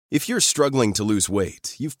If you're struggling to lose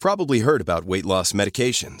weight, you've probably heard about weight loss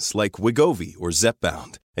medications like Wegovy or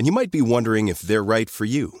Zepbound, and you might be wondering if they're right for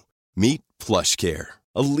you. Meet PlushCare,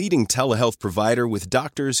 a leading telehealth provider with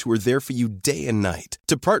doctors who are there for you day and night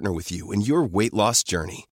to partner with you in your weight loss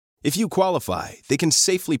journey. If you qualify, they can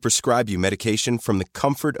safely prescribe you medication from the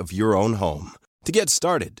comfort of your own home. To get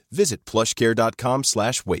started, visit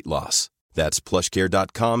plushcare.com/weightloss. That's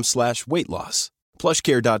plushcare.com/weightloss.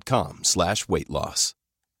 plushcare.com/weightloss.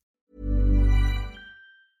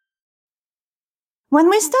 When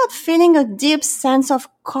we start feeling a deep sense of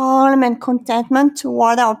calm and contentment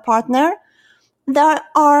toward our partner, there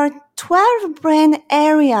are 12 brain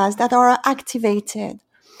areas that are activated.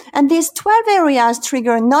 And these 12 areas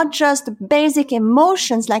trigger not just basic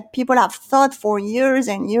emotions like people have thought for years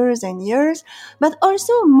and years and years, but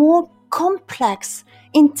also more complex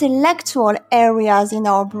intellectual areas in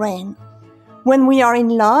our brain. When we are in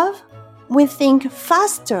love, we think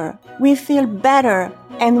faster, we feel better,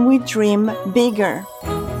 and we dream bigger.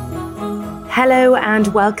 Hello and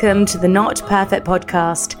welcome to the Not Perfect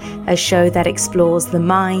Podcast, a show that explores the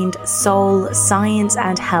mind, soul, science,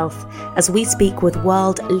 and health as we speak with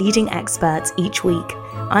world-leading experts each week.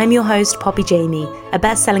 I'm your host, Poppy Jamie, a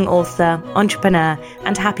best-selling author, entrepreneur,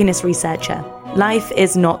 and happiness researcher. Life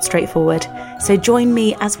is not straightforward, so join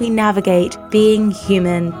me as we navigate being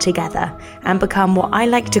human together and become what I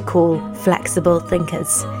like to call flexible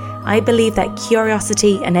thinkers. I believe that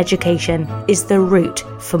curiosity and education is the route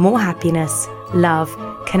for more happiness, love,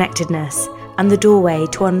 connectedness, and the doorway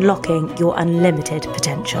to unlocking your unlimited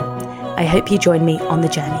potential. I hope you join me on the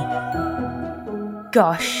journey.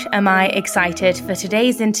 Gosh, am I excited for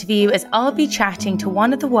today's interview as I'll be chatting to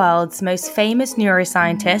one of the world's most famous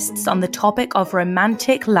neuroscientists on the topic of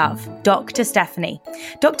romantic love, Dr. Stephanie.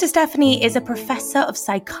 Dr. Stephanie is a professor of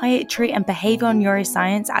psychiatry and behavioral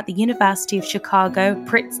neuroscience at the University of Chicago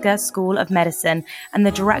Pritzker School of Medicine and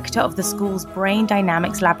the director of the school's Brain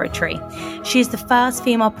Dynamics Laboratory. She is the first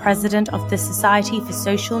female president of the Society for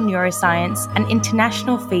Social Neuroscience, an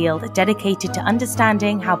international field dedicated to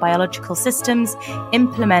understanding how biological systems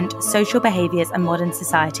implement social behaviors in modern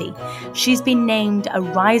society. She's been named a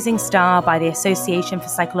rising star by the Association for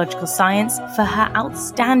Psychological Science for her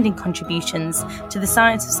outstanding contributions to the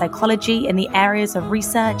science of psychology in the areas of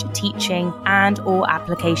research, teaching, and/or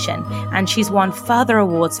application. And she's won further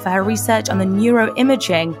awards for her research on the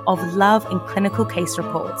neuroimaging of love in clinical case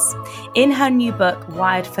reports. In her new book,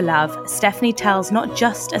 Wired for Love, Stephanie tells not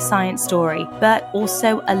just a science story, but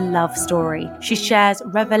also a love story. She shares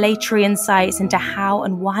revelatory insights into how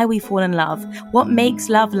and why we fall in love, what makes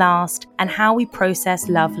love last, and how we process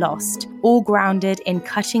love lost, all grounded in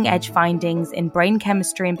cutting-edge findings in brain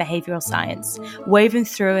chemistry and behavioral science. Woven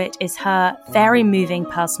through it is her very moving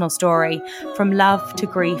personal story, from love to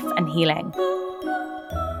grief and healing.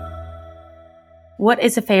 What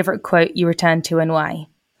is a favorite quote you return to and why?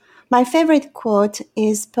 My favorite quote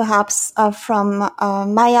is perhaps from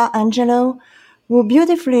Maya Angelou, who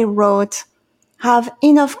beautifully wrote, "Have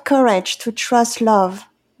enough courage to trust love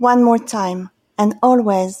one more time and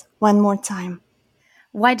always one more time."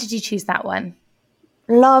 Why did you choose that one?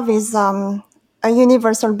 Love is a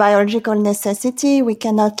universal biological necessity. We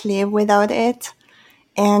cannot live without it.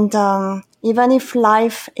 And even if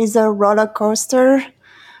life is a roller coaster,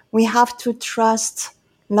 we have to trust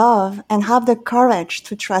love and have the courage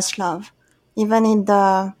to trust love, even in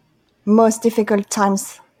the most difficult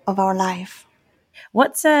times of our life.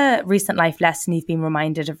 What's a recent life lesson you've been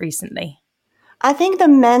reminded of recently? I think the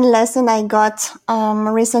main lesson I got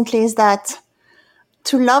recently is that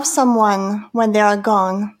to love someone when they are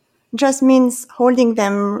gone just means holding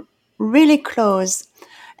them really close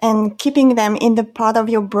and keeping them in the part of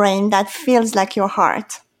your brain that feels like your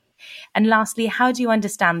heart. And lastly, how do you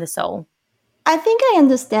understand the soul? I think I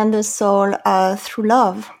understand the soul through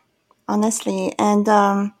love, honestly.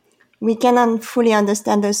 And we cannot fully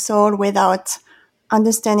understand the soul without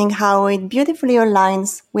understanding how it beautifully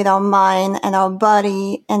aligns with our mind and our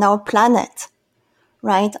body and our planet,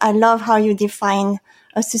 right? I love how you define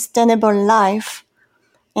a sustainable life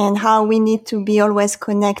and how we need to be always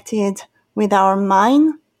connected with our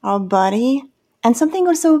mind, our body, and something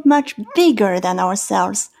also much bigger than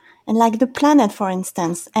ourselves, and like the planet, for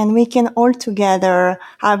instance. And we can all together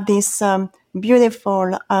have this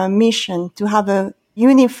beautiful mission to have a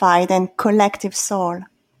unified and collective soul.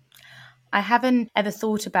 I haven't ever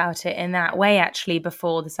thought about it in that way actually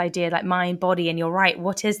before, this idea like mind, body, and you're right.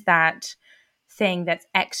 What is that thing that's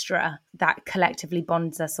extra that collectively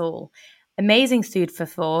bonds us all? Amazing food for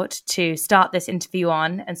thought to start this interview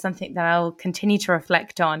on, and something that I'll continue to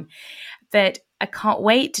reflect on. But I can't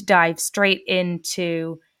wait to dive straight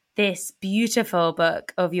into this beautiful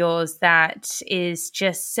book of yours that is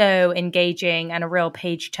just so engaging and a real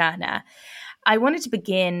page turner. I wanted to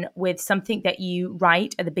begin with something that you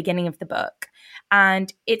write at the beginning of the book.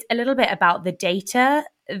 And it's a little bit about the data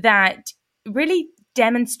that really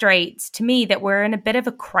demonstrates to me that we're in a bit of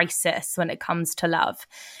a crisis when it comes to love.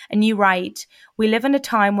 And you write, we live in a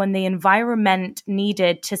time when the environment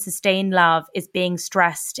needed to sustain love is being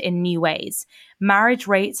stressed in new ways. Marriage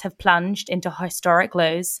rates have plunged into historic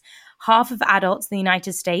lows. Half of adults in the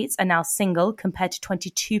United States are now single compared to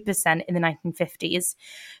 22% in the 1950s.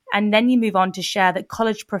 And then you move on to share that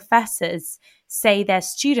college professors say their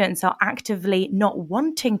students are actively not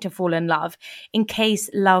wanting to fall in love in case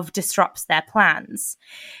love disrupts their plans.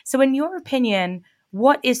 So in your opinion,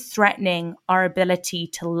 what is threatening our ability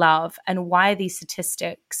to love, and why are these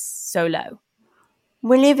statistics so low?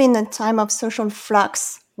 We live in a time of social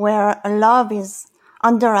flux where love is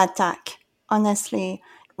under attack, honestly.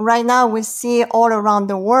 Right now, we see all around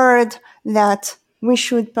the world that we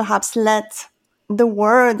should perhaps let the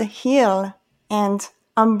world heal and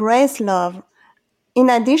embrace love. In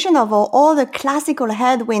addition of all the classical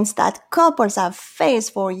headwinds that couples have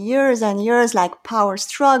faced for years and years, like power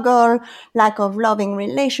struggle, lack of loving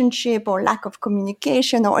relationship, or lack of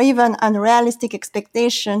communication, or even unrealistic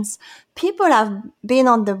expectations, people have been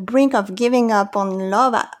on the brink of giving up on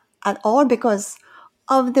love at all because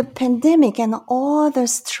of the pandemic and all the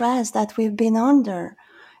stress that we've been under.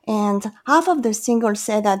 And half of the singles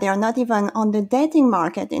say that they are not even on the dating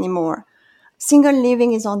market anymore. Single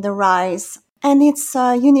living is on the rise. And it's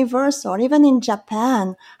universal. Even in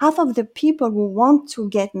Japan, half of the people who want to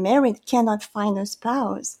get married cannot find a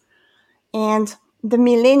spouse. And the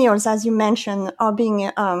millennials, as you mentioned, are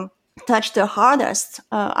being touched the hardest.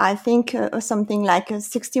 I think something like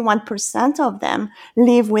 61% of them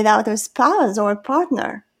live without a spouse or a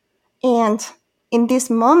partner. And in this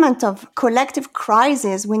moment of collective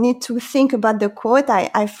crisis, we need to think about the quote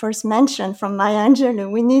I first mentioned from Maya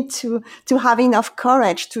Angelou. We need to have enough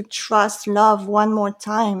courage to trust love one more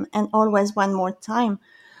time and always one more time.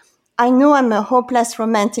 I know I'm a hopeless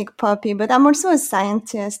romantic puppy, but I'm also a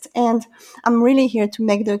scientist. And I'm really here to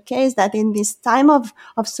make the case that in this time of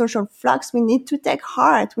social flux, we need to take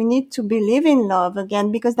heart. We need to believe in love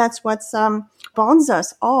again, because that's what bonds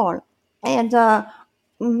us all. And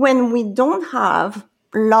when we don't have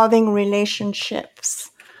loving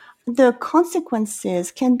relationships, the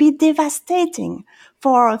consequences can be devastating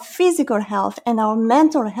for our physical health and our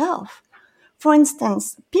mental health. For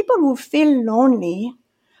instance, people who feel lonely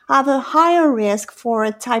have a higher risk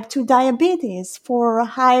for type 2 diabetes, for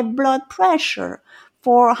high blood pressure,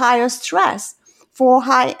 for higher stress, for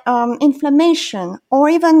high inflammation, or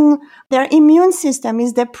even their immune system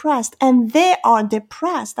is depressed and they are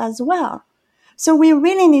depressed as well. So we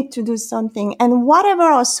really need to do something. And whatever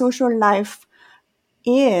our social life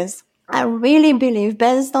is, I really believe,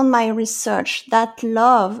 based on my research, that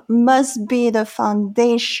love must be the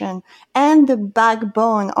foundation and the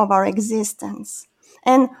backbone of our existence.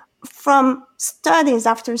 And from studies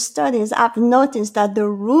after studies, I've noticed that the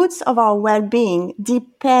roots of our well-being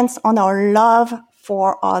depends on our love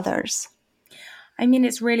for others. I mean,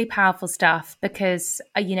 it's really powerful stuff because,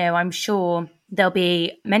 I'm sure there'll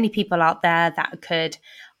be many people out there that could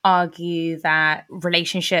argue that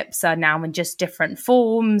relationships are now in just different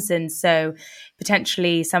forms. And so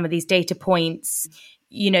potentially some of these data points,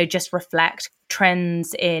 just reflect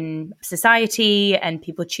trends in society and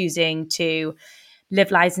people choosing to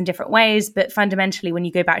live lives in different ways. But fundamentally, when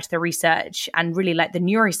you go back to the research and really like the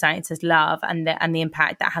neuroscience as love and the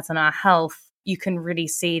impact that has on our health, you can really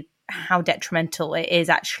see how detrimental it is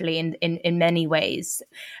actually in many ways.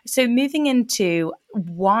 So moving into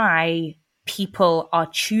why people are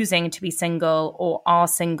choosing to be single or are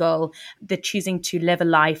single, they're choosing to live a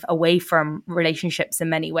life away from relationships in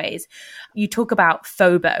many ways. You talk about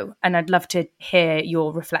FOBO, and I'd love to hear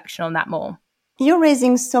your reflection on that more. You're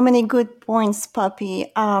raising so many good points,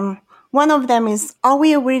 Poppy. One of them is, are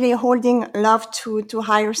we really holding love to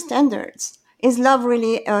higher standards? Is love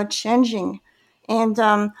really changing? And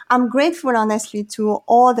I'm grateful, honestly, to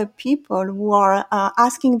all the people who are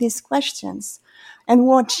asking these questions and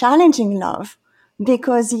who are challenging love.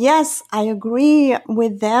 Because, yes, I agree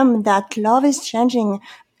with them that love is changing.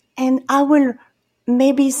 And I will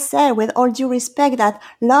maybe say, with all due respect, that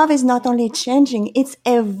love is not only changing, it's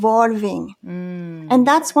evolving. And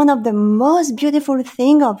that's one of the most beautiful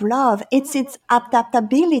things of love. It's its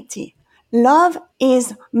adaptability. Love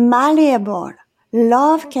is malleable.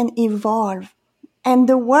 Love can evolve. And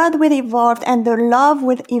the world will evolve and the love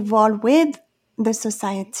will evolve with the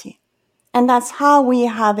society. And that's how we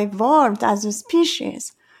have evolved as a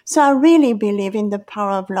species. So I really believe in the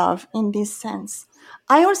power of love in this sense.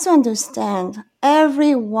 I also understand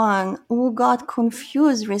everyone who got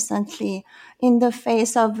confused recently in the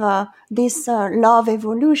face of this love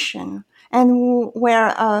evolution and who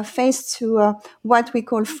were faced to what we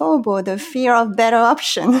call FOBO, the fear of better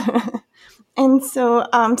option. And so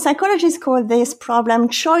psychologists call this problem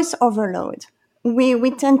choice overload.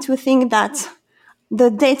 We tend to think that the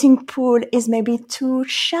dating pool is maybe too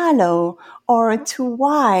shallow or too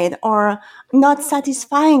wide or not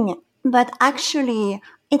satisfying. But actually,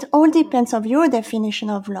 it all depends on your definition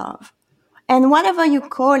of love. And whatever you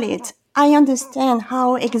call it, I understand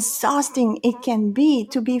how exhausting it can be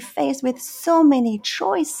to be faced with so many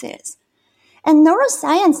choices. And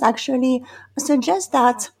neuroscience actually suggests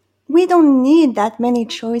that we don't need that many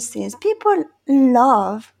choices. People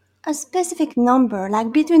love a specific number,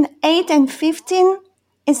 like between 8 and 15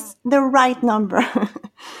 is the right number.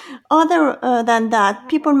 Other than that,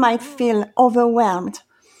 people might feel overwhelmed.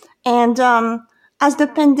 And as the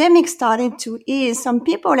pandemic started to ease, some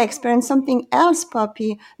people experienced something else,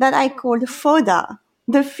 Poppy, that I called FODA,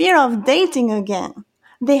 the fear of dating again.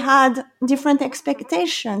 They had different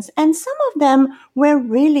expectations, and some of them were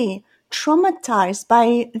really traumatized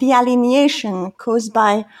by the alienation caused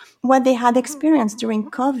by what they had experienced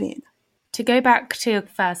during COVID. To go back to your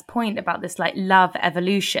first point about this like love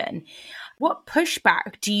evolution, what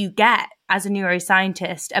pushback do you get as a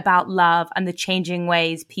neuroscientist about love and the changing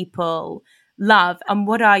ways people love? And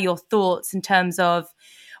what are your thoughts in terms of,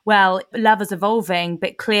 well, love is evolving,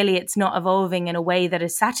 but clearly it's not evolving in a way that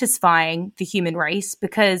is satisfying the human race,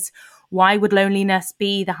 because why would loneliness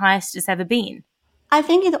be the highest it's ever been? I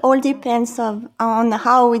think it all depends on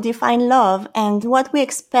how we define love and what we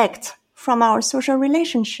expect from our social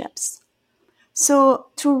relationships. So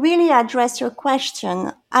to really address your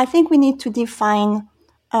question, I think we need to define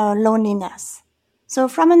loneliness. So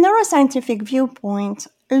from a neuroscientific viewpoint,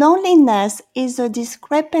 loneliness is a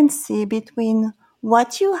discrepancy between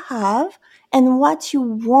what you have and what you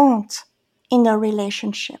want in a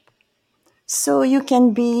relationship. So you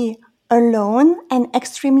can be alone and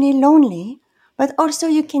extremely lonely, but also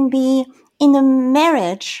you can be in a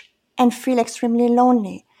marriage and feel extremely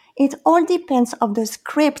lonely. It all depends on the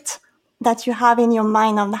script that you have in your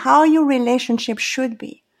mind on how your relationship should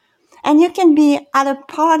be. And you can be at a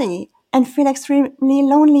party and feel extremely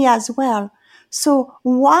lonely as well. So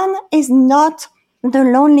one is not the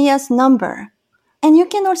loneliest number. And you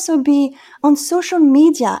can also be on social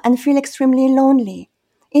media and feel extremely lonely.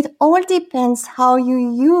 It all depends how you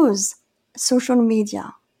use social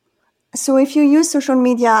media. So if you use social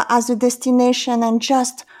media as a destination and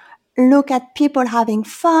just look at people having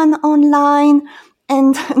fun online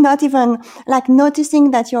and not even like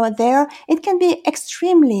noticing that you're there, it can be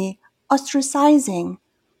extremely ostracizing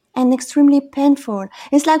and extremely painful.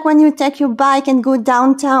 It's like when you take your bike and go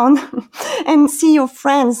downtown and see your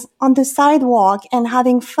friends on the sidewalk and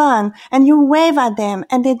having fun, and you wave at them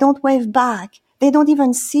and they don't wave back. They don't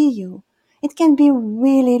even see you. It can be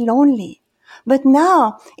really lonely. But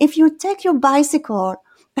now, if you take your bicycle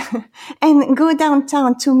and go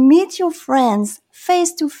downtown to meet your friends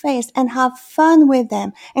face to face and have fun with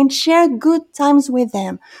them and share good times with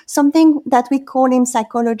them, something that we call in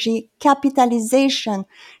psychology capitalization,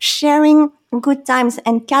 sharing good times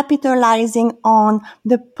and capitalizing on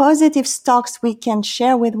the positive stocks we can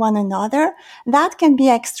share with one another, that can be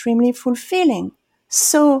extremely fulfilling.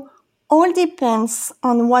 So all depends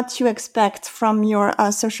on what you expect from your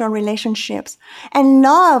social relationships. And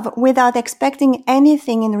love without expecting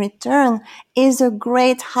anything in return is a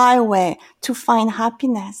great highway to find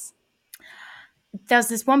happiness. There's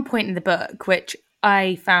this one point in the book which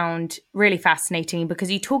I found really fascinating,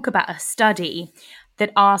 because you talk about a study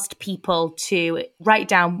that asked people to write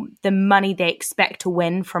down the money they expect to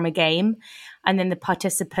win from a game. And then the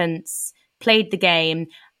participants played the game,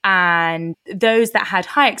 and those that had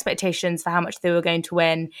high expectations for how much they were going to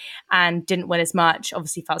win and didn't win as much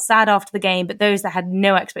obviously felt sad after the game, but those that had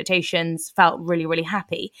no expectations felt really, really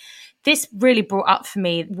happy. This really brought up for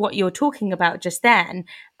me what you're talking about just then,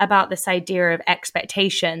 about this idea of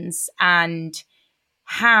expectations and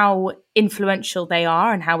how influential they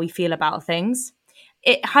are and how we feel about things.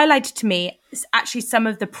 It highlighted to me actually some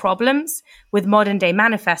of the problems with modern day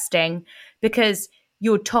manifesting, because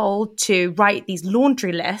you're told to write these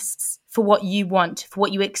laundry lists for what you want, for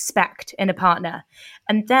what you expect in a partner.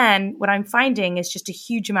 And then what I'm finding is just a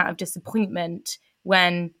huge amount of disappointment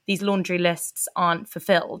when these laundry lists aren't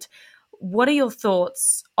fulfilled. What are your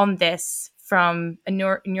thoughts on this from a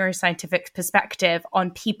neuroscientific perspective on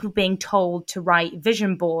people being told to write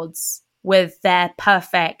vision boards with their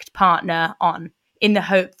perfect partner on? in the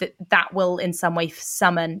hope that that will in some way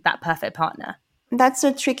summon that perfect partner? That's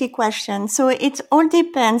a tricky question. So it all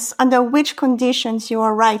depends under which conditions you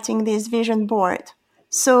are writing this vision board.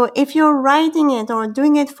 So if you're writing it or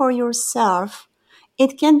doing it for yourself,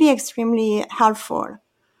 it can be extremely helpful.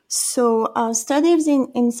 So studies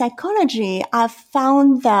in psychology have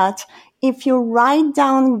found that if you write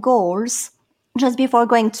down goals just before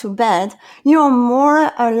going to bed, you're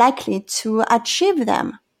more likely to achieve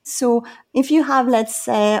them. So if you have, let's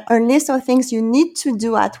say, a list of things you need to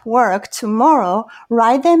do at work tomorrow,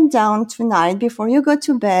 write them down tonight before you go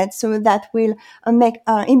to bed. So that will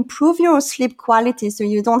improve your sleep quality. So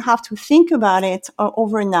you don't have to think about it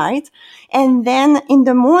overnight. And then in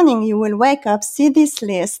the morning, you will wake up, see this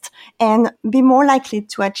list and be more likely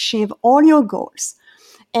to achieve all your goals.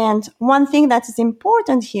 And one thing that is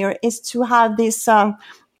important here is to have this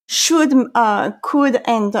should, could,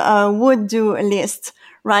 and would do list,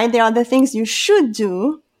 right? There are the things you should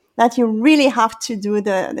do that you really have to do,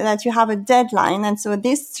 that you have a deadline. And so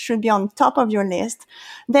this should be on top of your list.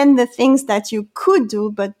 Then the things that you could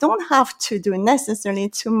do, but don't have to do necessarily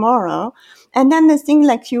tomorrow. And then the thing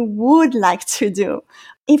like you would like to do.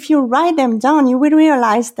 If you write them down, you will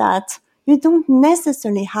realize that you don't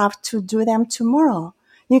necessarily have to do them tomorrow.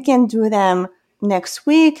 You can do them next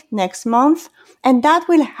week, next month, and that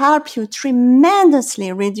will help you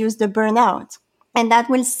tremendously reduce the burnout. And that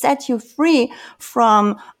will set you free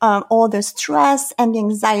from all the stress and the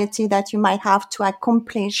anxiety that you might have to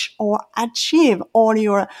accomplish or achieve all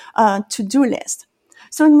your to-do list.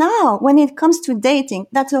 So now, when it comes to dating,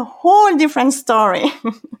 that's a whole different story.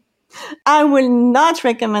 I will not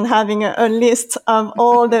recommend having a list of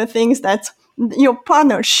all the things that your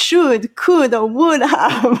partner should, could, or would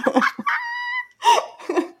have.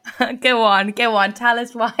 Go on. Tell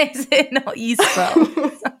us, why is it not useful?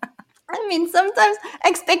 I mean, sometimes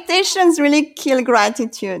expectations really kill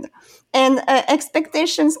gratitude, and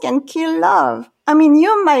expectations can kill love. I mean,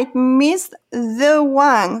 you might miss the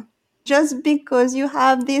one just because you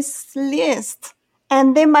have this list,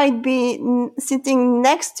 and they might be sitting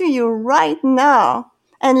next to you right now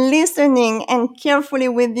and listening and carefully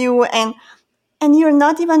with you, and you're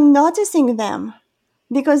not even noticing them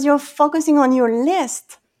because you're focusing on your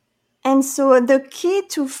list. And so the key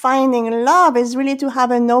to finding love is really to have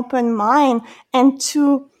an open mind and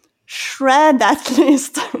to shred that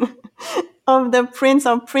list of the prince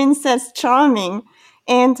or princess charming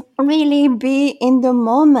and really be in the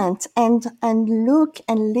moment and look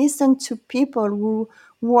and listen to people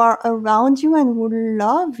who are around you and who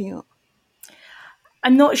love you.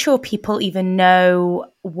 I'm not sure people even know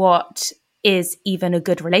what is even a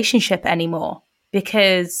good relationship anymore,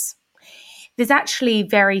 because there's actually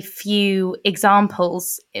very few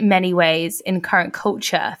examples in many ways in current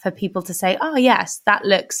culture for people to say, oh, yes, that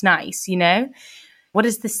looks nice, you know? What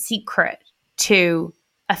is the secret to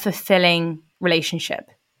a fulfilling relationship?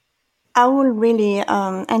 I will really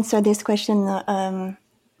answer this question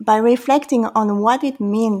by reflecting on what it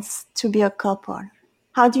means to be a couple.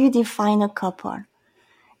 How do you define a couple?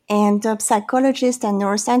 And psychologists and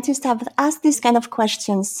neuroscientists have asked these kind of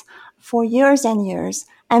questions for years and years.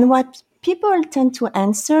 And what people tend to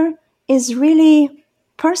answer is really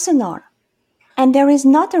personal. And there is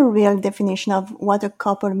not a real definition of what a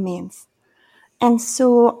couple means. And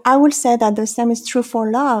so I will say that the same is true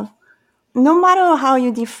for love. No matter how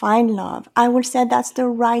you define love, I will say that's the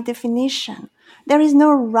right definition. There is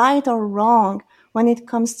no right or wrong when it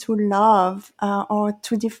comes to love or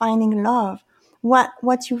to defining love.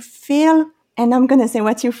 What you feel, and I'm going to say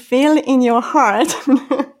what you feel in your heart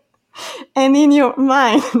and in your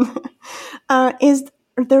mind is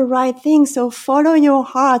the right thing. So follow your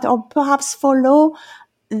heart, or perhaps follow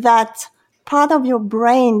that part of your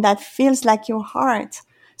brain that feels like your heart.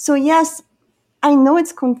 So yes, I know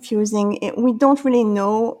it's confusing. We don't really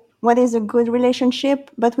know what is a good relationship,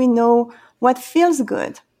 but we know what feels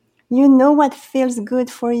good. You know what feels good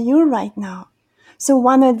for you right now. So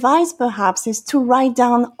one advice perhaps is to write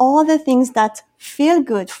down all the things that feel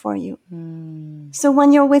good for you. So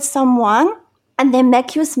when you're with someone and they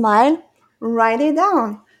make you smile, write it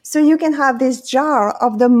down. So you can have this jar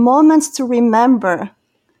of the moments to remember,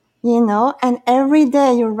 you know, and every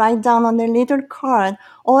day you write down on a little card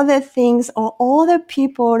all the things or all the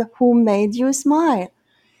people who made you smile.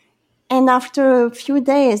 And after a few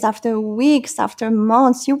days, after weeks, after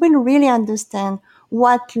months, you will really understand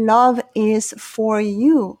what love is for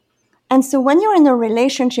you. And so when you're in a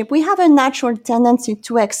relationship, we have a natural tendency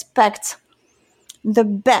to expect the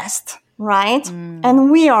best, right?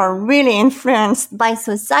 And we are really influenced by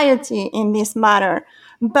society in this matter.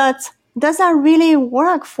 But does that really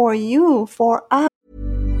work for you, for us?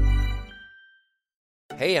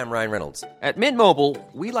 Hey, I'm Ryan Reynolds. At Mint Mobile,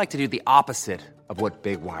 we like to do the opposite of what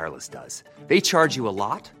Big Wireless does. They charge you a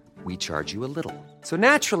lot, we charge you a little. So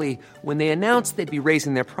naturally, when they announced they'd be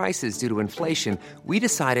raising their prices due to inflation, we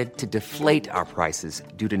decided to deflate our prices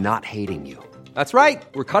due to not hating you. That's right.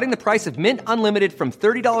 We're cutting the price of Mint Unlimited from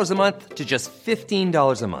 $30 a month to just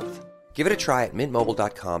 $15 a month. Give it a try at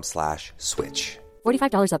mintmobile.com/switch.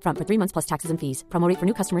 $45 up front for 3 months plus taxes and fees. Promo rate for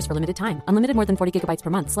new customers for limited time. Unlimited more than 40 gigabytes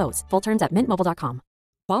per month. Slows full terms at mintmobile.com.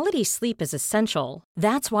 Quality sleep is essential.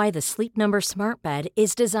 That's why the Sleep Number Smart Bed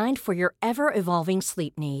is designed for your ever-evolving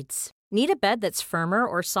sleep needs. Need a bed that's firmer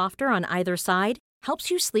or softer on either side? Helps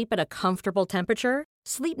you sleep at a comfortable temperature?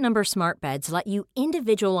 Sleep Number Smart Beds let you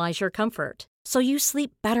individualize your comfort, so you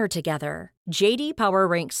sleep better together. J.D. Power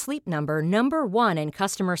ranks Sleep Number number 1 in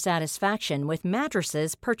customer satisfaction with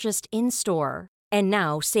mattresses purchased in-store. And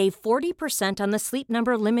now save 40% on the Sleep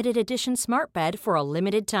Number Limited Edition Smart Bed for a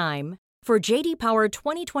limited time. For J.D. Power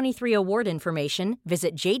 2023 award information,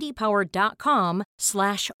 visit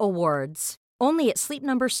jdpower.com/awards. Only at Sleep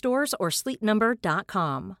Number stores or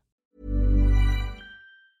sleepnumber.com.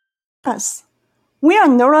 Us. We are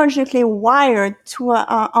neurologically wired to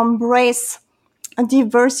embrace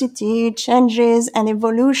diversity, changes, and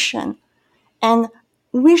evolution. And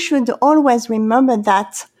we should always remember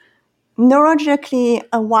that neurologically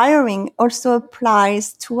wiring also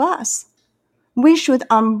applies to us. We should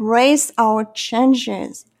embrace our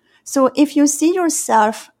changes. So if you see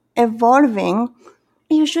yourself evolving,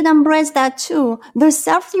 you should embrace that too. The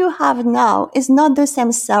self you have now is not the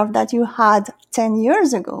same self that you had 10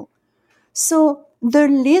 years ago. So the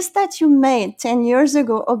list that you made 10 years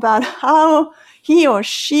ago about how he or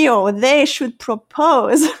she or they should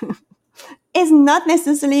propose is not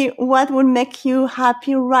necessarily what would make you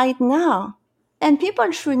happy right now. And people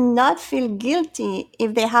should not feel guilty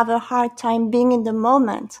if they have a hard time being in the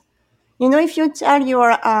moment. You know, if you tell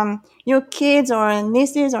your kids or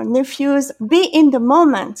nieces or nephews, be in the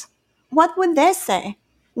moment, what would they say?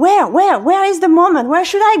 Where is the moment? Where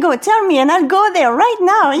should I go? Tell me and I'll go there right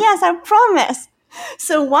now. Yes, I promise.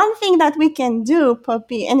 So one thing that we can do,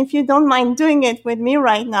 Poppy, and if you don't mind doing it with me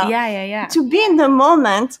right now. Yeah. To be in the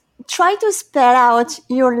moment, try to spell out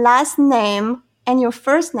your last name and your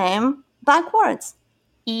first name backwards.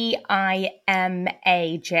 EIMAJ.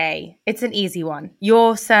 It's an easy one.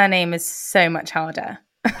 Your surname is so much harder.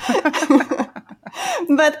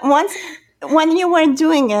 But when you were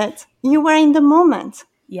doing it, you were in the moment.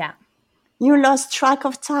 Yeah. You lost track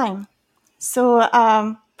of time. So,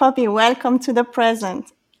 Poppy, welcome to the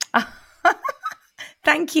present.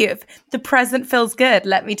 Thank you. The present feels good.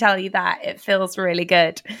 Let me tell you that. It feels really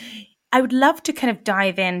good. I would love to kind of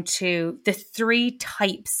dive into the 3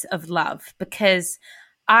 types of love, because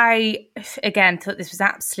I, again, thought this was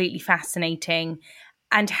absolutely fascinating,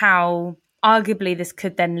 and how arguably this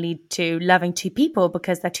could then lead to loving 2 people,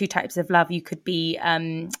 because they're 2 types of love you could be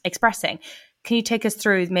expressing. Can you take us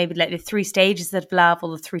through maybe like the 3 stages of love, or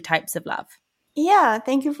the 3 types of love? Yeah,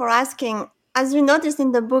 thank you for asking. As you noticed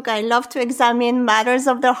in the book, I love to examine matters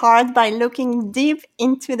of the heart by looking deep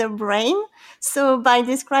into the brain. So by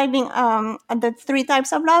describing the 3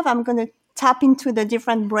 types of love, I'm going to tap into the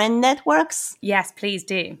different brain networks. Yes, please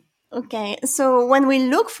do. Okay, so when we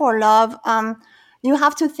look for love, you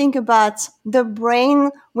have to think about the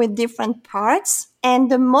brain with different parts. And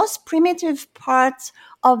the most primitive part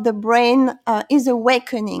of the brain is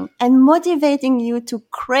awakening and motivating you to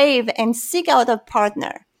crave and seek out a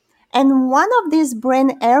partner. And one of these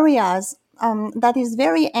brain areas that is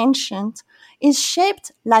very ancient is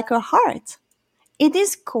shaped like a heart. It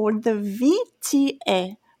is called the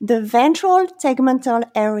VTA, the ventral tegmental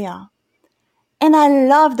area. And I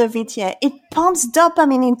love the VTA. It pumps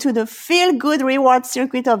dopamine into the feel-good reward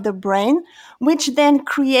circuit of the brain, which then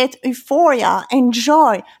create euphoria and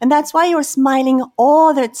joy. And that's why you're smiling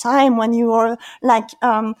all the time when you are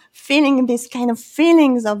feeling this kind of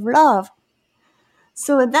feelings of love.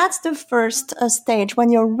 So that's the first stage,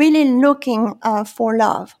 when you're really looking for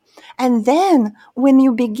love. And then when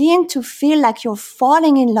you begin to feel like you're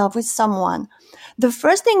falling in love with someone, the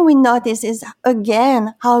first thing we notice is,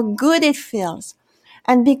 again, how good it feels.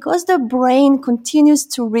 And because the brain continues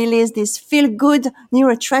to release these feel-good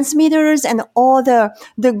neurotransmitters and all the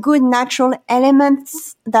good natural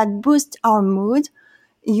elements that boost our mood,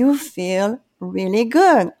 you feel really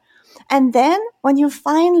good. And then when you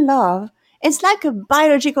find love, it's like a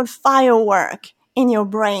biological firework in your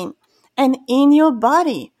brain and in your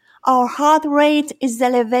body. Our heart rate is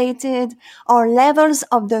elevated. Our levels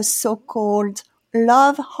of the so-called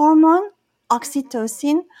love hormone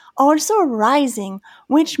oxytocin are also rising,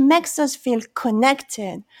 which makes us feel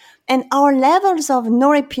connected. And our levels of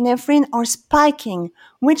norepinephrine are spiking,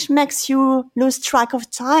 which makes you lose track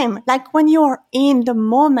of time, like when you're in the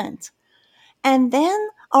moment. And then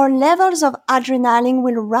our levels of adrenaline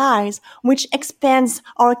will rise, which expands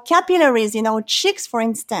our capillaries in our cheeks, for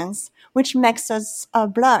instance, which makes us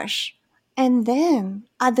blush. And then,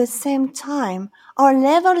 at the same time, our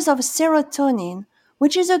levels of serotonin,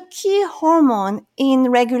 which is a key hormone in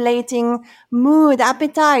regulating mood,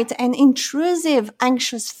 appetite, and intrusive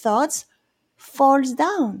anxious thoughts, falls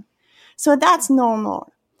down. So that's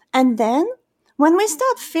normal. And then, when we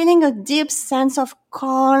start feeling a deep sense of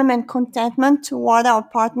calm and contentment toward our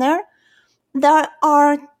partner, there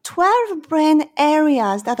are 12 brain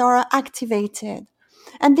areas that are activated.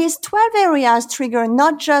 And these 12 areas trigger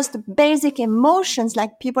not just basic emotions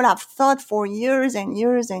like people have thought for years and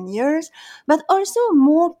years and years, but also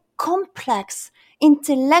more complex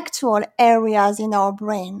intellectual areas in our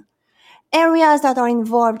brain. Areas that are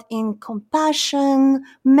involved in compassion,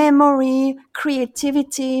 memory,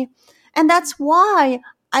 creativity. And that's why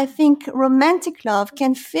I think romantic love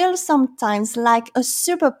can feel sometimes like a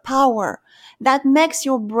superpower that makes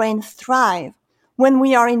your brain thrive. When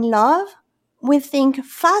we are in love, we think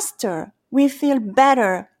faster, we feel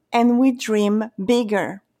better, and we dream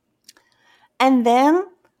bigger. And then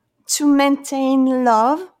to maintain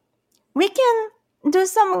love, we can do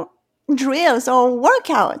some drills or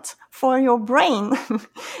workout for your brain.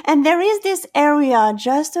 And there is this area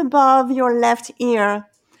just above your left ear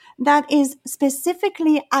that is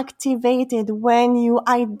specifically activated when you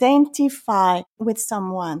identify with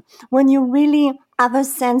someone, when you really have a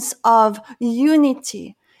sense of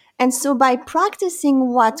unity. And so by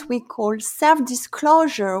practicing what we call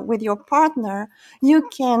self-disclosure with your partner, you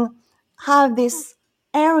can have this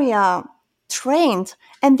area trained.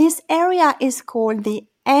 And this area is called the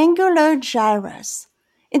angular gyrus.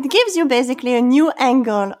 It gives you basically a new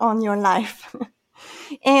angle on your life.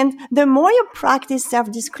 And the more you practice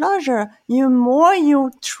self-disclosure, the more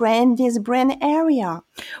you train this brain area.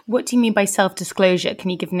 What do you mean by self-disclosure?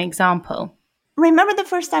 Can you give an example? Remember the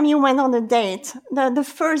first time you went on a date, the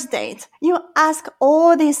first date, you ask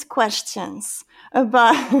all these questions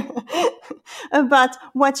about, about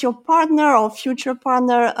what your partner or future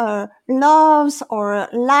partner loves or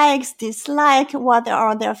likes, dislike, what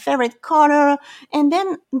are their favorite color. And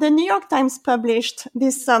then the New York Times published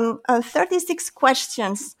this 36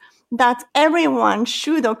 questions that everyone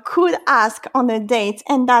should or could ask on a date,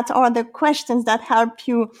 and that are the questions that help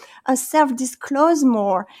you self-disclose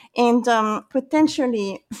more and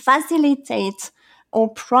potentially facilitate or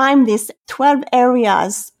prime these 12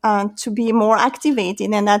 areas to be more activated.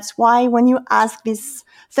 And that's why when you ask these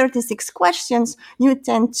 36 questions, you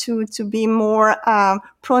tend to be more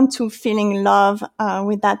prone to feeling love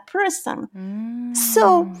with that person.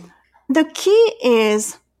 So the key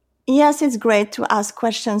is, yes, it's great to ask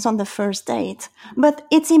questions on the first date, but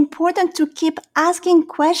it's important to keep asking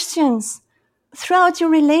questions throughout your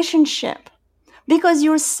relationship because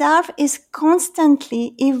yourself is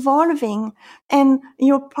constantly evolving and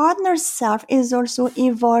your partner's self is also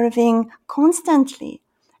evolving constantly.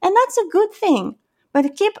 And that's a good thing,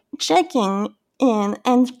 but keep checking in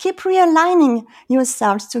and keep realigning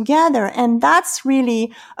yourselves together. And that's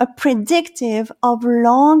really a predictive of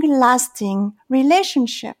long-lasting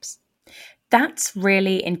relationships. That's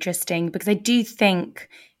really interesting because I do think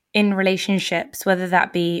in relationships, whether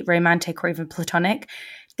that be romantic or even platonic,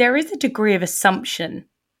 there is a degree of assumption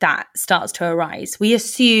that starts to arise. We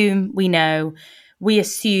assume we know, we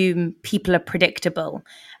assume people are predictable.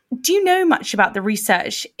 Do you know much about the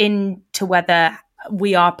research into whether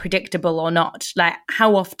we are predictable or not? Like,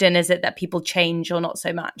 how often is it that people change or not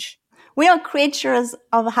so much? We are creatures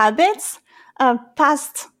of habits.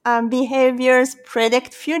 Past behaviors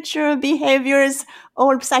predict future behaviors.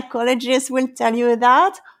 All psychologists will tell you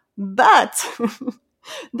that. But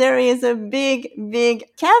there is a big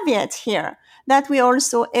caveat here that we're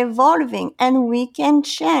also evolving and we can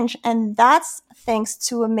change. And that's thanks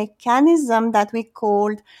to a mechanism that we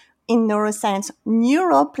called in neuroscience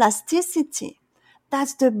neuroplasticity.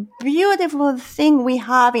 That's the beautiful thing we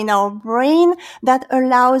have in our brain that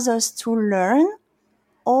allows us to learn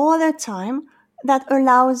all the time, that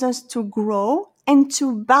allows us to grow and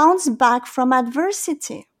to bounce back from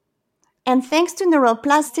adversity. And thanks to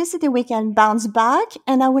neuroplasticity, we can bounce back.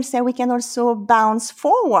 And I would say we can also bounce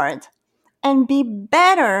forward and be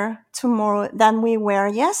better tomorrow than we were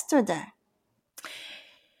yesterday.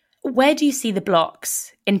 Where do you see the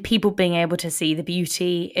blocks in people being able to see the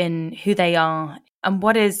beauty in who they are? And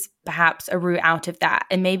what is perhaps a route out of that?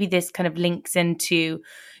 And maybe this kind of links into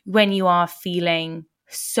when you are feeling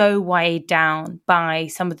so weighed down by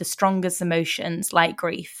some of the strongest emotions like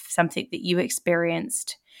grief, something that you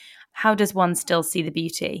experienced? How does one still see the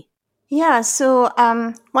beauty? Yeah, so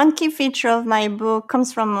one key feature of my book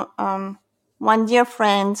comes from one dear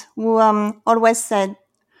friend who always said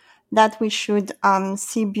that we should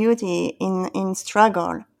see beauty in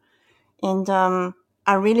struggle. And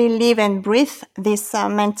I really live and breathe this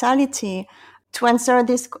mentality. To answer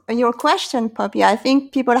your question, Poppy, I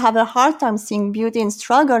think people have a hard time seeing beauty in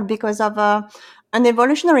struggle because of an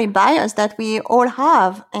evolutionary bias that we all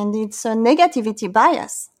have, and it's a negativity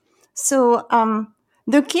bias. So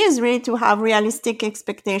the key is really to have realistic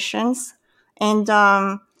expectations and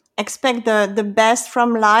expect the best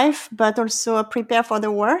from life, but also prepare for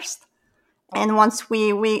the worst. And once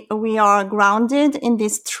we are grounded in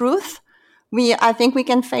this truth, I think we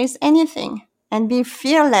can face anything and be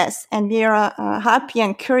fearless and be happy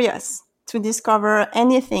and curious to discover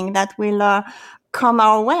anything that will come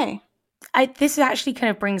our way. This actually kind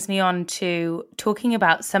of brings me on to talking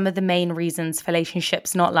about some of the main reasons for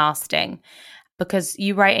relationships not lasting. Because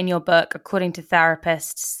you write in your book, according to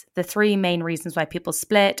therapists, the 3 main reasons why people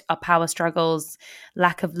split are power struggles,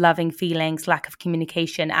 lack of loving feelings, lack of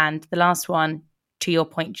communication, and the last one, to your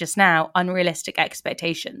point just now, unrealistic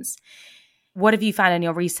expectations. What have you found in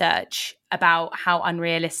your research about how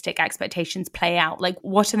unrealistic expectations play out? Like,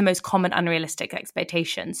 what are the most common unrealistic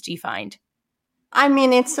expectations, do you find? I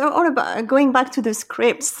mean, it's all about going back to the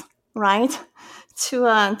scripts, right? To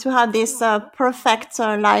have this perfect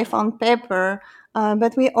life on paper,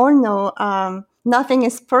 but we all know nothing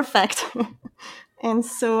is perfect, and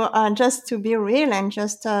so just to be real and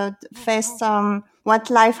just face what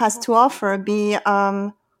life has to offer, be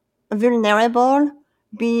vulnerable,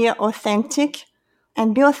 be authentic,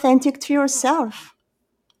 and be authentic to yourself.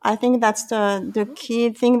 I think that's the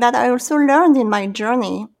key thing that I also learned in my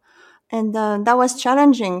journey. And that was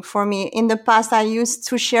challenging for me. In the past, I used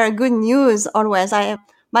to share good news always.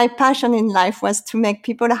 My passion in life was to make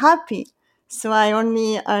people happy. So I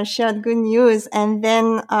only shared good news. And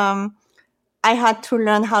then I had to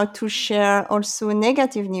learn how to share also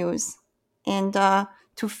negative news and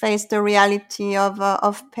to face the reality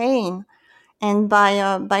of pain. And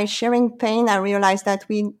by sharing pain, I realized that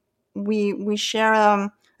we share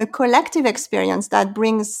a collective experience that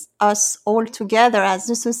brings us all together as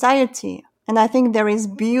a society. And I think there is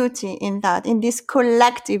beauty in that, in this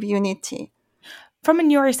collective unity. From a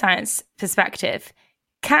neuroscience perspective,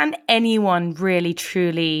 can anyone really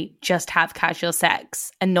truly just have casual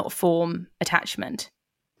sex and not form attachment?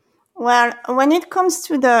 Well, when it comes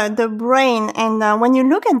to the brain, and when you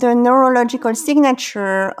look at the neurological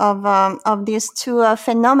signature of these two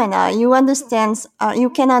phenomena, you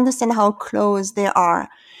can understand how close they are,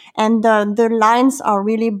 and the lines are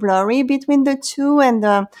really blurry between the two, and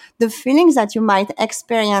the feelings that you might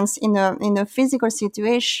experience in a physical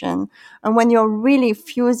situation, and when you're really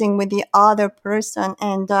fusing with the other person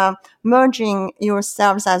and merging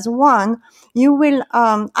yourselves as one, you will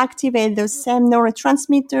activate the same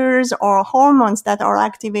neurotransmitters or hormones that are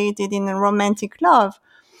activated in a romantic love.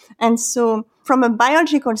 And so from a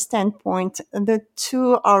biological standpoint, the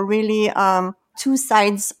two are really two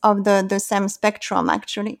sides of the same spectrum,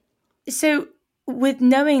 actually. So with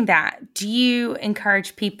knowing that, do you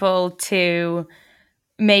encourage people to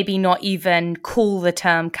maybe not even call the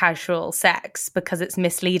term casual sex because it's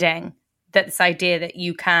misleading? That this idea that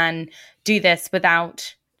you can do this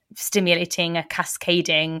without stimulating a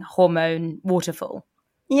cascading hormone waterfall?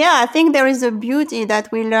 Yeah, I think there is a beauty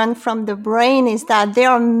that we learn from the brain is that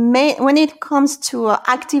when it comes to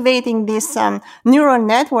activating this neural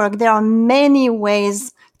network, there are many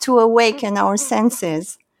ways to awaken our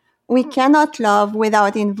senses. We cannot love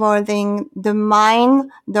without involving the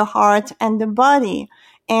mind, the heart, and the body.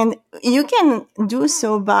 And you can do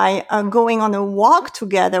so by going on a walk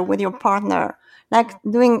together with your partner, like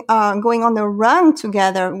going on a run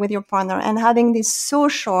together with your partner and having these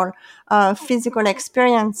social, physical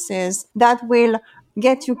experiences that will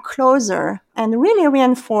get you closer and really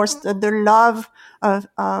reinforce the love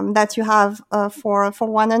that you have for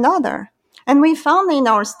one another. And we found in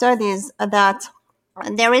our studies that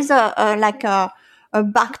there is a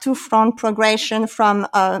back to front progression from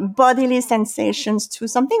bodily sensations to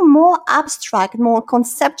something more abstract, more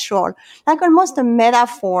conceptual, like almost a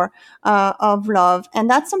metaphor of love. And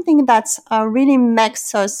that's something that really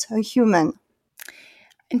makes us human.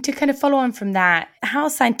 And to kind of follow on from that, how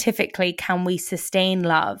scientifically can we sustain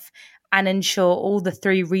love and ensure all the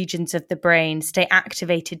 3 regions of the brain stay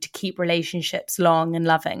activated to keep relationships long and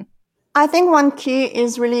loving? I think one key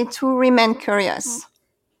is really to remain curious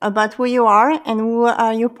about who you are and who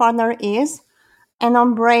your partner is. and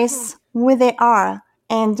embrace who they are.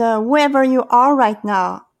 And whoever you are right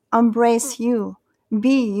now, embrace you,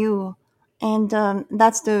 be you. And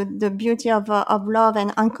that's the beauty of love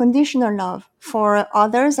and unconditional love for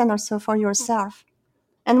others and also for yourself.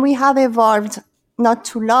 And we have evolved not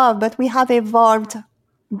to love, but we have evolved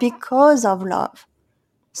because of love.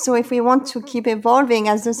 So if we want to keep evolving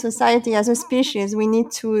as a society, as a species, we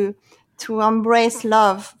need to embrace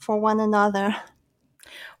love for one another.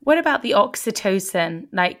 What about the oxytocin,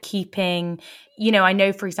 like keeping, I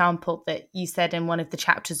know, for example, that you said in one of the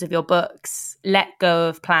chapters of your books, Let Go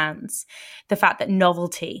of Plans, the fact that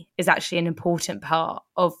novelty is actually an important part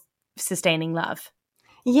of sustaining love.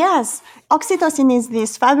 Yes, oxytocin is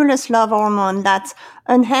this fabulous love hormone that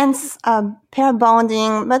enhances pair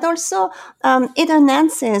bonding, but also it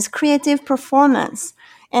enhances creative performance,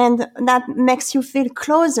 and that makes you feel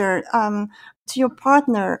closer to your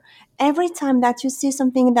partner. Every time that you see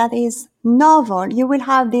something that is novel, you will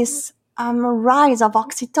have this rise of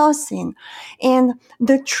oxytocin. And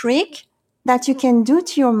the trick that you can do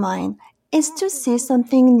to your mind is to see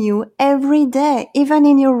something new every day, even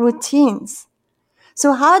in your routines.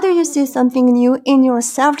 So how do you see something new in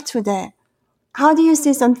yourself today? How do you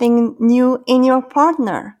see something new in your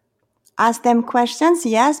partner? Ask them questions,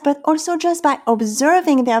 yes, but also just by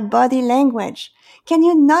observing their body language. Can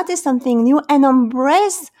you notice something new and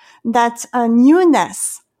embrace that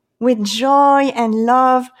newness with joy and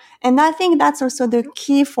love? And I think that's also the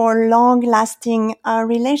key for long-lasting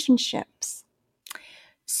relationships.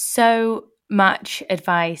 So much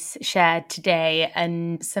advice shared today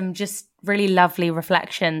and some just really lovely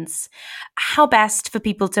reflections. How best for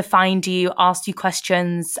people to find you, ask you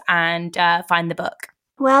questions, and find the book?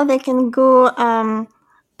 Well, they can go on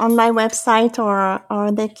my website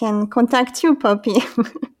or they can contact you, Poppy.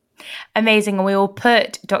 Amazing. And we will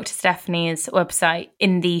put Dr. Stephanie's website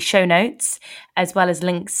in the show notes, as well as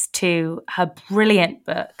links to her brilliant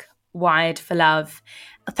book, Wired for Love.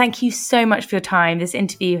 Thank you so much for your time. This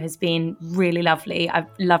interview has been really lovely. I've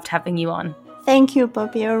loved having you on. Thank you,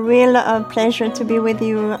 Poppy. A real pleasure to be with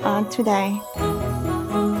you today.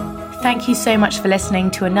 Thank you so much for listening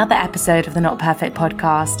to another episode of the Not Perfect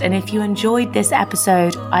podcast. And if you enjoyed this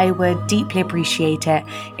episode, I would deeply appreciate it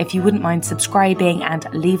if you wouldn't mind subscribing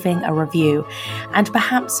and leaving a review, and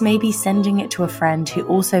perhaps maybe sending it to a friend who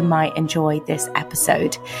also might enjoy this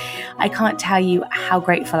episode. I can't tell you how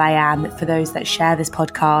grateful I am for those that share this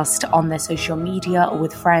podcast on their social media or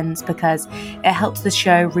with friends, because it helps the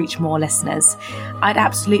show reach more listeners. I'd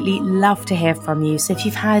absolutely love to hear from you. So if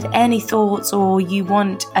you've had any thoughts or you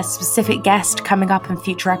want a specific guest coming up in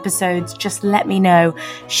future episodes, just let me know.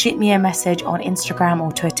 Shoot me a message on Instagram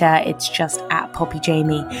or Twitter. It's just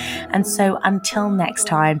 @PoppyJamie. And so until next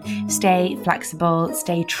time, stay flexible,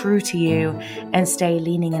 stay true to you, and stay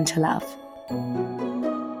leaning into love.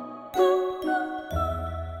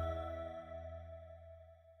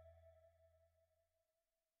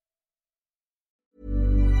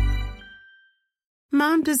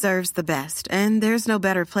 Mom deserves the best, and there's no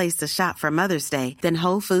better place to shop for Mother's Day than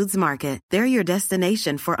Whole Foods Market. They're your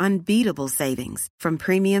destination for unbeatable savings, from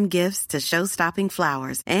premium gifts to show-stopping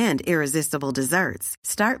flowers and irresistible desserts.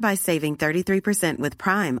 Start by saving 33% with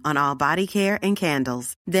Prime on all body care and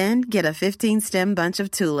candles. Then get a 15-stem bunch of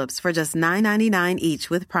tulips for just $9.99 each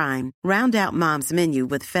with Prime. Round out Mom's menu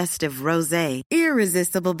with festive rosé,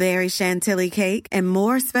 irresistible berry chantilly cake, and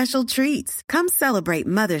more special treats. Come celebrate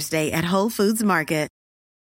Mother's Day at Whole Foods Market.